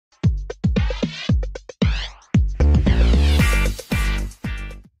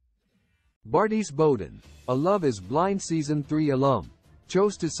Bartise Bowden, a Love is Blind Season 3 alum,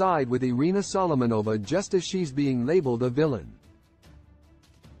 chose to side with Irina Solomonova just as she's being labeled a villain.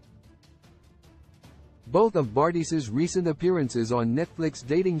 Both of Bartise's recent appearances on Netflix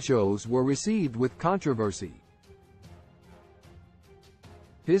dating shows were received with controversy.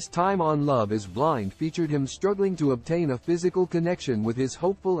 His time on Love is Blind featured him struggling to obtain a physical connection with his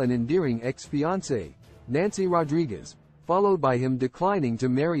hopeful and endearing ex-fiancée, Nancy Rodriguez, followed by him declining to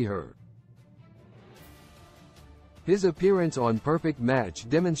marry her. His appearance on Perfect Match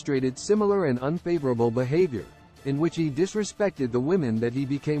demonstrated similar and unfavorable behavior, in which he disrespected the women that he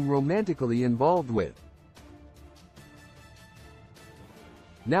became romantically involved with.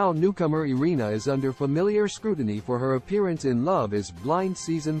 Now newcomer Irina is under familiar scrutiny for her appearance in Love is Blind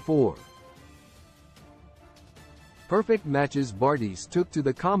Season 4. Perfect Match's Bartise took to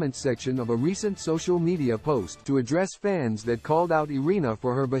the comments section of a recent social media post to address fans that called out Irina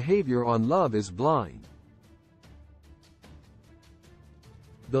for her behavior on Love is Blind.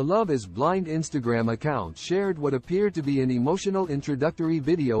 The Love is Blind Instagram account shared what appeared to be an emotional introductory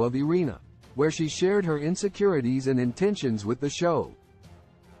video of Irina, where she shared her insecurities and intentions with the show.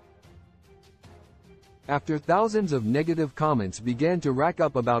 After thousands of negative comments began to rack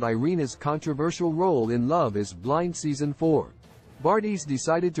up about Irina's controversial role in Love is Blind Season 4, Bartise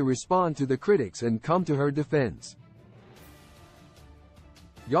decided to respond to the critics and come to her defense.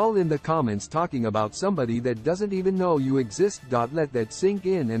 "Y'all in the comments talking about somebody that doesn't even know you exist. Let that sink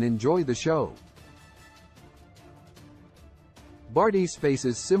in and enjoy the show." Bartise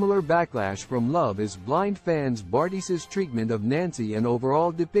faces similar backlash from Love is Blind fans. Bartise's treatment of Nancy and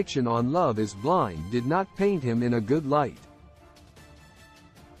overall depiction on Love is Blind did not paint him in a good light.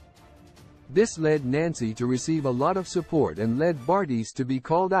 This led Nancy to receive a lot of support and led Bartise to be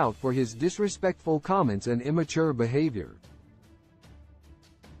called out for his disrespectful comments and immature behavior.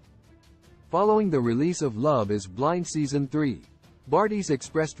 Following the release of Love is Blind Season 3, Bartise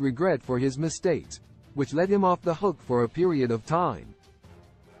expressed regret for his mistakes, which let him off the hook for a period of time.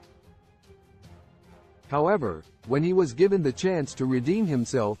 However, when he was given the chance to redeem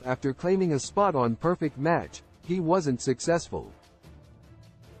himself after claiming a spot on Perfect Match, he wasn't successful.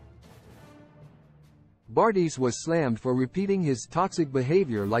 Bartise was slammed for repeating his toxic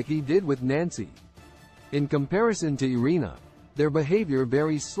behavior like he did with Nancy. In comparison to Irina, their behavior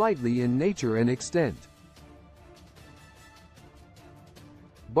varies slightly in nature and extent.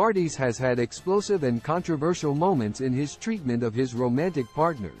 Bartise has had explosive and controversial moments in his treatment of his romantic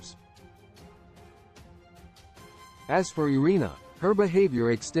partners. As for Irina, her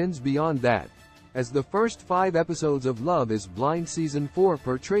behavior extends beyond that, as the first 5 episodes of Love is Blind Season 4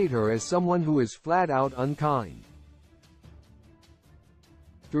 portrayed her as someone who is flat-out unkind.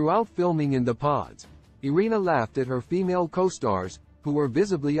 Throughout filming in the pods, Irina laughed at her female co-stars, who were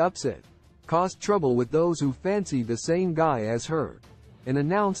visibly upset, caused trouble with those who fancied the same guy as her, and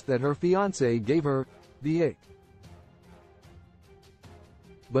announced that her fiancé gave her the ick.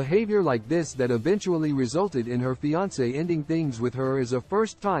 Behavior like this that eventually resulted in her fiancé ending things with her is a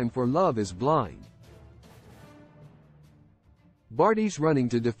first time for Love is Blind. Bartise running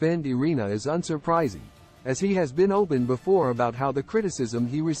to defend Irina is unsurprising, as he has been open before about how the criticism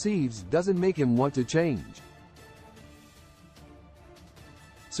he receives doesn't make him want to change.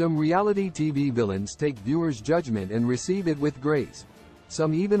 Some reality TV villains take viewers' judgment and receive it with grace.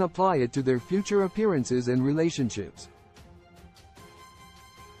 Some even apply it to their future appearances and relationships.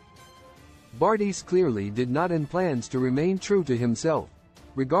 Bartise clearly did not intend plans to remain true to himself,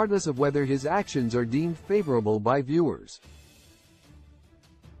 regardless of whether his actions are deemed favorable by viewers.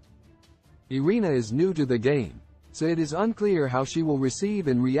 Irina is new to the game, so it is unclear how she will receive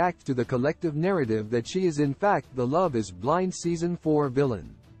and react to the collective narrative that she is in fact the Love is Blind Season 4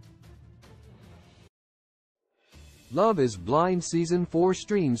 villain. Love is Blind Season 4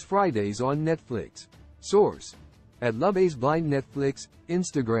 streams Fridays on Netflix. Source: @LoveIsBlind Netflix,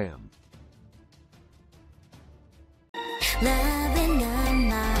 Instagram.